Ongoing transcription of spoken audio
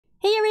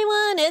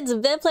it's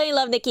been playing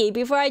Love Nikki.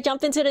 Before I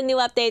jump into the new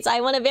updates,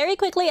 I want to very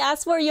quickly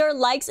ask for your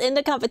likes in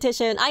the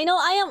competition. I know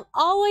I am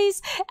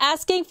always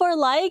asking for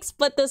likes,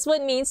 but this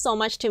would mean so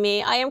much to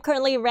me. I am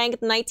currently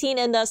ranked 19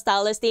 in the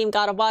stylist team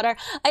God of Water.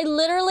 I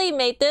literally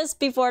made this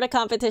before the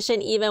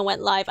competition even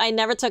went live. I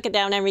never took it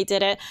down and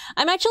redid it.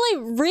 I'm actually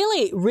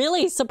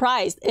really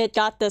surprised it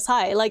got this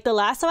high. Like the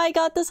last time I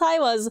got this high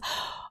was,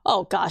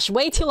 oh gosh,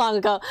 way too long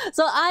ago.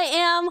 So I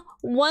am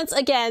once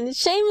again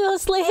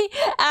shamelessly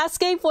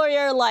asking for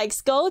your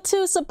likes. Go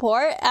to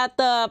support at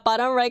the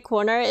bottom right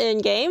corner in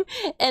game,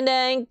 and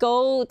then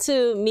go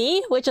to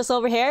me, which is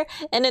over here,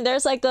 and then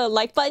there's like the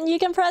like button you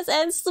can press,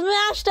 and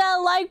smash that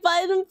like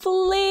button,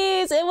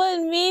 please. It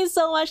would mean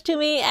so much to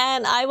me,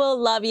 and I will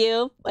love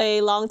you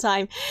a long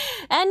time.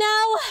 And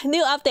now,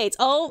 new updates.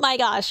 Oh my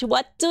gosh,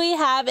 what do we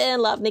have in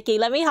Love Nikki?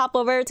 Let me hop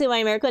over to my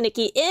American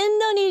Nikki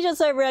Indonesian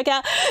server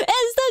account.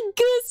 It's the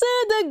Goose.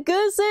 The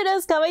Goose suit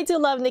is coming to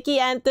Love Nikki,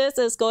 and this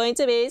is going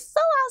to be so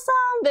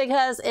awesome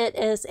because it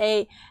is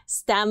a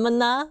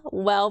stamina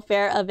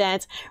welfare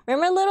event.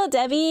 Remember little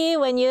Debbie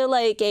when you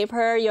like gave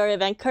her your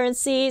event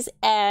currencies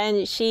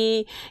and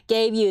she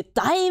gave you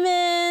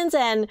diamonds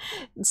and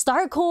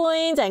star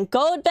coins and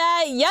gold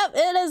bag? Yep,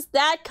 it is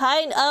that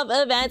kind of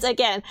event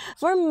again.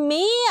 For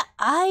me,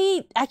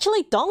 I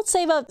actually don't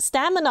save up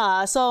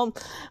stamina. So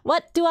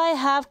what do I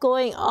have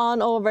going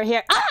on over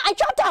here? Ah, I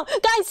dropped out!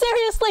 Guys,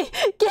 seriously,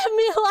 give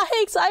me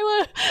likes. I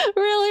would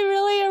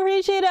really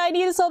appreciate it. I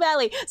need it so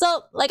badly.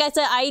 So like I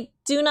said, I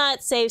do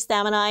not save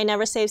stamina. I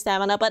never save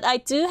stamina, but I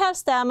do have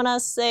stamina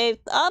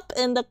saved up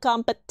in the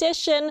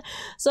competition.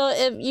 So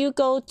if you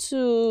go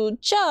to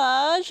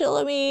judge,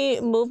 let me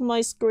move my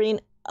screen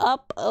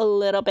up a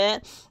little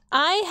bit.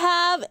 I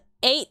have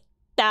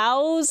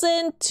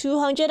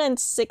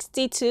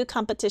 8,262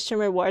 competition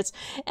rewards.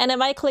 And if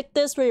I click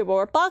this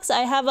reward box,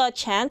 I have a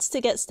chance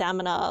to get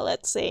stamina.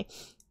 Let's see.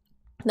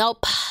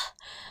 Nope.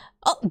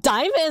 Oh,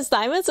 diamonds!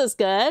 Diamonds is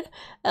good.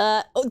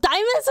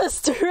 Diamonds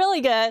is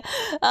really good.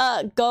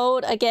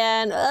 Gold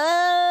again.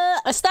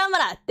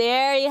 Stamina.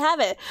 There you have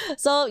it.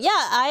 So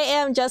yeah, I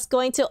am just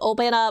going to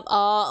open up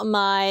all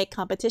my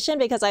competition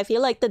because I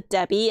feel like the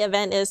Debbie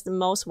event is the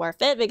most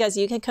worth it because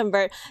you can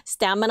convert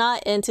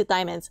stamina into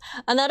diamonds.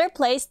 Another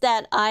place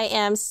that I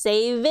am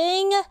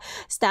saving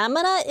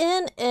stamina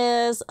in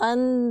is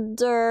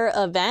under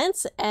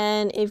events,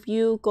 and if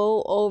you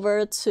go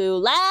over to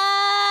like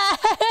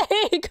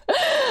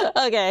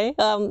okay,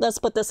 let's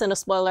put this into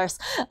spoilers.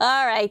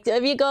 All right,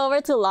 if you go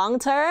over to long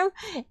term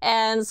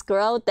and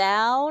scroll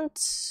down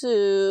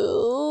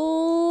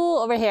to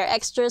over here,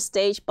 extra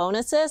stage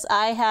bonuses,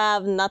 I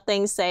have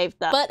nothing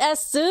saved up. But as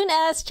soon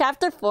as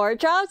chapter 4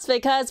 drops,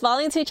 because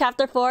volume 2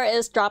 chapter 4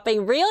 is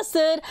dropping real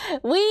soon,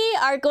 we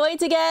are going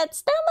to get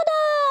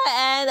stamina,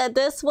 and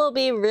this will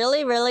be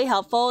really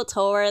helpful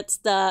towards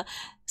the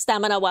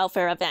stamina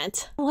welfare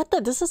event. What the?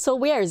 This is so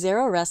weird.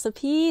 Zero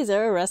recipe?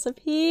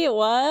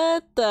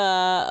 What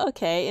the?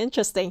 Okay,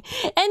 interesting.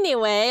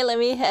 Anyway, let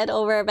me head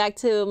over back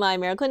to my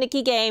Miracle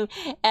Nikki game,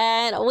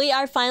 and we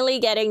are finally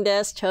getting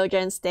this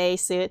Children's Day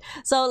suit.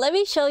 So let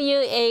me show you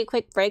a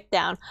quick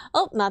breakdown.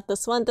 Oh, not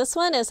this one. This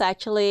one is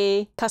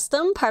actually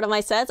custom, part of my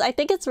sets. I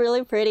think it's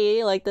really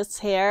pretty, like this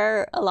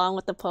hair along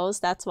with the pose.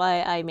 That's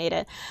why I made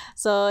it.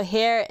 So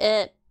here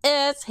it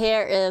is.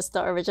 Here is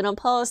the original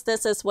pose.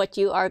 This is what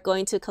you are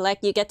going to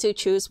collect. You get to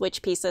choose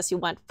which pieces you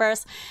want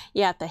first.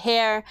 You have the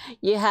hair,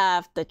 you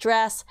have the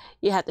dress,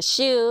 you have the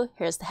shoe,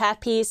 here's the hat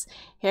piece,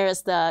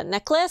 here's the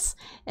necklace,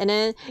 and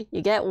then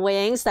you get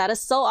wings. That is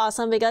so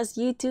awesome because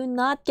you do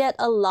not get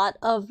a lot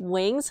of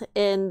wings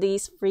in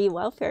these free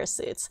welfare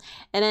suits.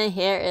 And then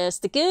here is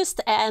the goose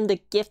and the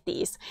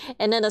gifties.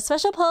 And then the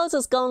special pose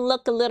is going to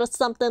look a little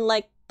something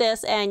like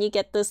this, and you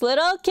get this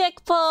little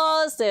kick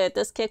pose. Dude,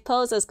 this kick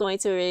pose is going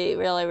to be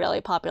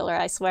really popular,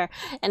 I swear.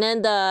 And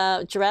then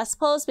the dress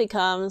pose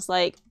becomes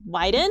like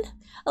widened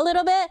a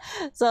little bit.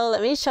 So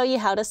let me show you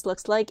how this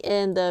looks like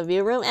in the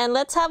view room, and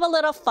let's have a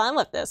little fun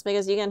with this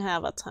because you can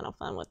have a ton of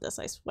fun with this,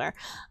 I swear.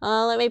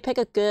 Let me pick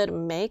a good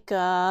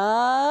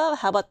makeup.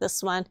 How about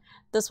this one?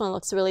 This one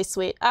looks really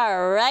sweet.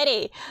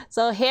 Alrighty,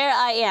 so here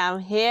I am.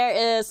 Here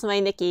is my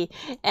Nikki,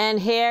 and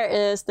here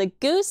is the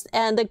goose,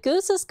 and the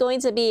goose is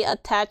going to be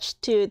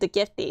attached to the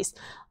gifties.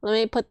 Let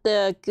me put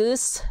the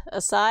goose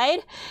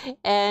aside,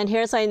 and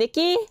here's my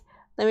Nikki.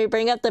 Let me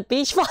bring up the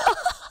beach ball.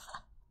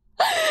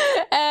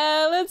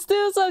 And let's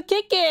do some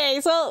kicking.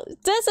 So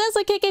this is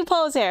a kicking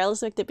pose here.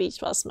 Let's make the beach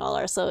ball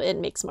smaller so it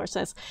makes more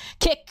sense.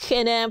 Kick,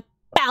 and then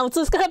bounce.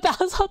 It's gonna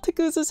bounce off the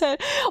goose's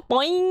head.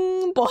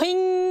 Boing,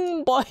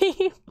 boing,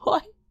 boing,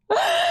 boing.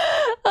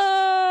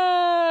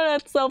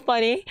 That's so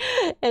funny.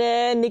 And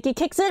then Nikki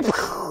kicks it.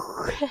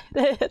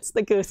 It's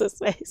the goose's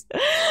face.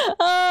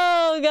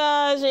 Oh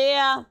gosh,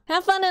 yeah.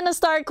 Have fun in the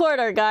start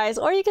quarter, guys.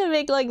 Or you can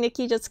make like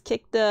Nikki just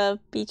kick the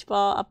beach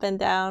ball up and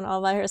down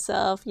all by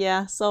herself.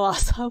 Yeah, so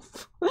awesome.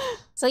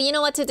 So you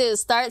know what to do.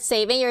 Start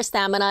saving your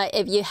stamina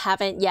if you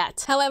haven't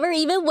yet. However,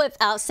 even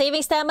without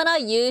saving stamina,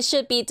 you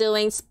should be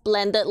doing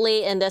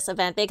splendidly in this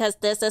event because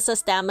this is a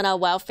stamina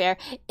welfare.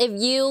 If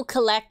you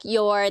collect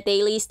your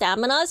daily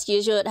staminas,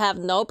 you should have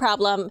no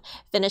problem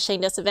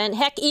finishing this event.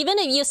 Heck, even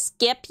if you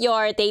skip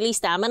your daily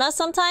stamina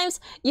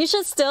sometimes, you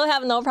should still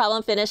have no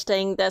problem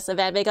finishing this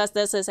event because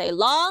this is a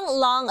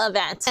long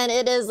event and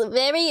it is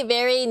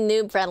very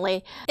noob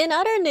friendly. In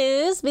other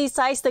news,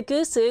 besides the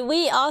Goose suit,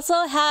 we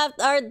also have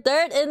our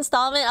third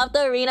installment of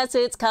the arena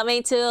suits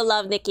coming to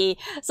Love Nikki.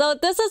 So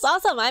this is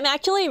awesome. I'm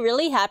actually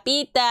really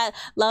happy that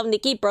Love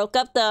Nikki broke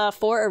up the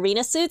 4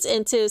 arena suits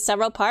into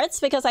several parts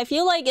because I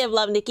feel like if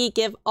Love Nikki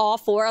give all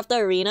 4 of the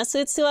arena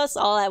suits to us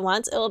all at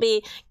once, it will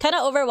be kind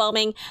of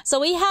overwhelming. So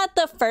we had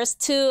the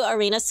first 2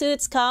 arena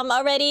suits come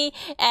already,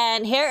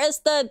 and here is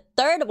the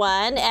third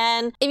one.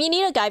 And if you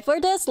need a guide for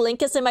this,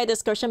 link is in my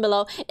description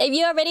below. If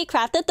you already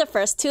crafted the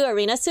first 2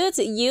 arena suits,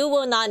 you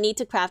will not need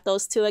to craft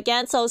those 2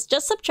 again. So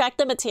just subtract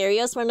the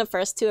materials from the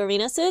first 2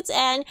 arena suits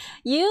and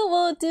you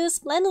will do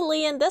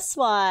splendidly in this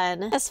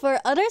one. As for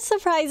other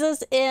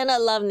surprises in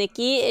Love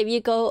Nikki, if you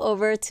go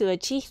over to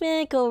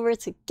achievement, go over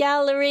to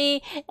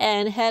gallery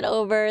and head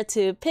over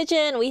to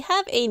pigeon, we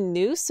have a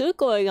new suit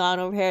going on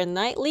over here,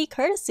 Nightly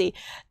Courtesy.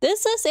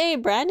 This is a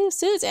brand new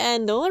suit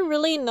and no one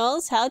really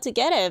knows how to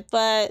get it,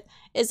 but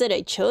is it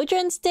a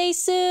Children's Day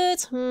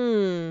suit?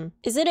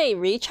 Is it a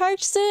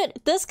recharge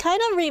suit? This kind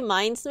of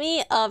reminds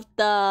me of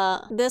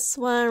this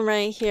one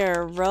right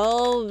here,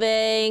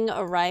 Roving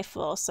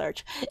Rifle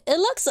Search. It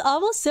looks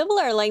almost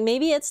similar, like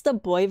maybe it's the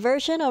boy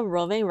version of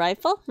Roving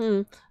Rifle?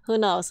 Who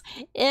knows?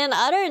 In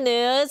other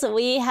news,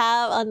 we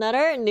have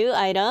another new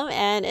item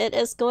and it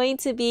is going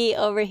to be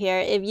over here.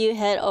 If you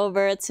head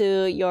over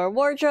to your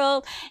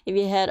wardrobe, if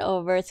you head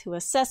over to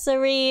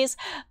accessories,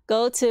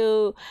 go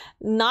to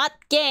not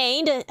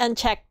gained and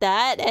check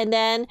that, and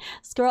then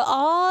scroll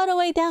all the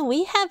way down.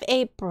 We have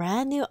a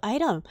brand new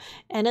item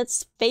and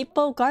it's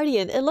Faithful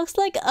Guardian. It looks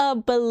like a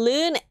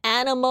balloon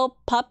animal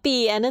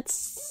puppy and it's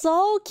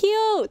so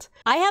cute.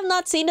 I have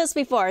not seen this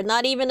before,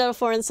 not even on a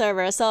foreign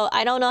server, so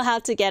I don't know how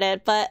to get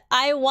it, but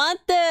I want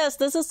this.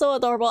 This is so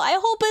adorable. I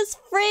hope it's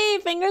free.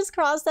 Fingers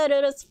crossed that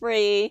it is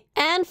free.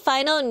 And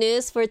final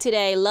news for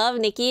today. Love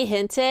Nikki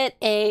hinted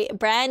a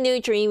brand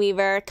new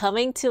Dreamweaver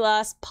coming to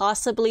us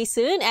possibly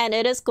soon, and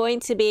it is going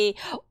to be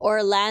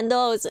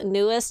Orlando's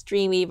newest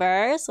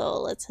Dreamweaver. So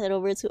let's head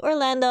over to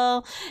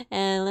Orlando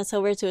and let's head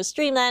over to a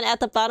Streamland. At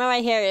the bottom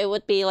right here, it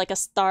would be like a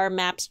Star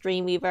Maps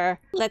Dreamweaver.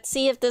 Let's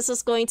see if this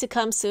is going to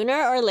come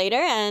sooner or later,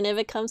 and if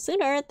it comes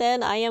sooner,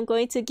 then I am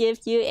going to give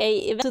you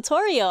a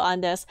tutorial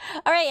on this.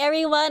 Alright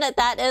everyone,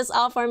 that is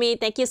all for me.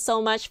 Thank you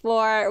so much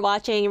for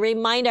watching.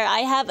 Reminder, I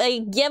have a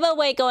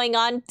giveaway going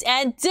on,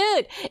 and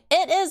dude,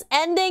 it is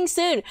ending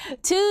soon.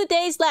 2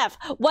 days left.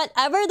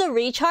 Whatever the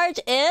recharge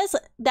is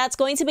that's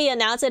going to be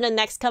announced in the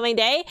next coming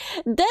day,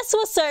 this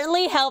will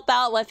certainly help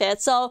out with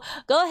it. So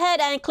go ahead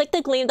and click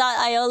the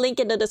gleam.io link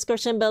in the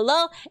description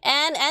below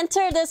and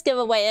enter this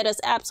giveaway. It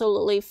is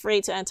absolutely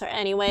free to enter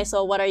anyway,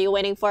 so what are you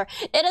waiting for?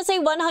 It is a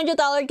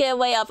 $100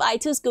 giveaway of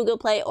iTunes, Google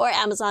Play, or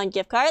Amazon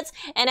gift cards,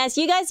 and as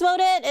you guys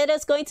voted, it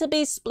is going to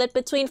be split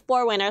between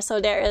 4 winners, so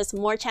there is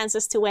more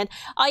chances to win.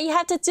 All you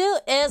have to do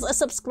is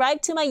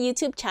subscribe to my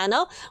YouTube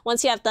channel.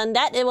 Once you have done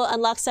that, it will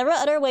unlock several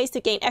other ways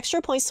to gain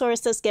extra points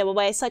towards this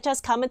giveaway, such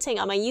as commenting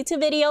on my YouTube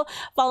video,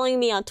 following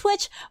me on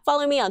Twitch,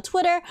 following me on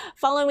Twitter,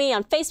 following me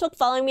on Facebook,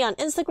 following me on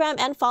Instagram,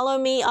 and follow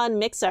me on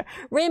Mixer.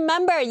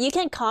 Remember, you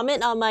can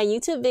comment on my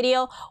YouTube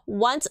video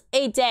once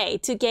a day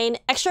to gain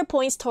extra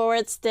points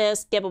towards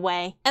this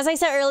giveaway. As I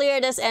said earlier,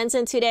 this ends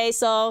in 2 days,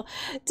 so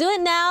do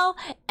it now,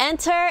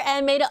 enter,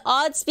 and may the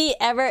odds be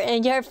ever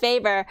in your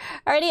favor.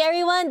 Alrighty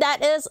everyone,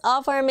 that is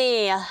all for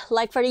me.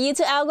 Like for the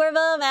YouTube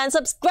algorithm and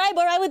subscribe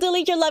or I will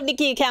delete your Love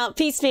Nikki account.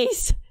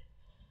 Peace.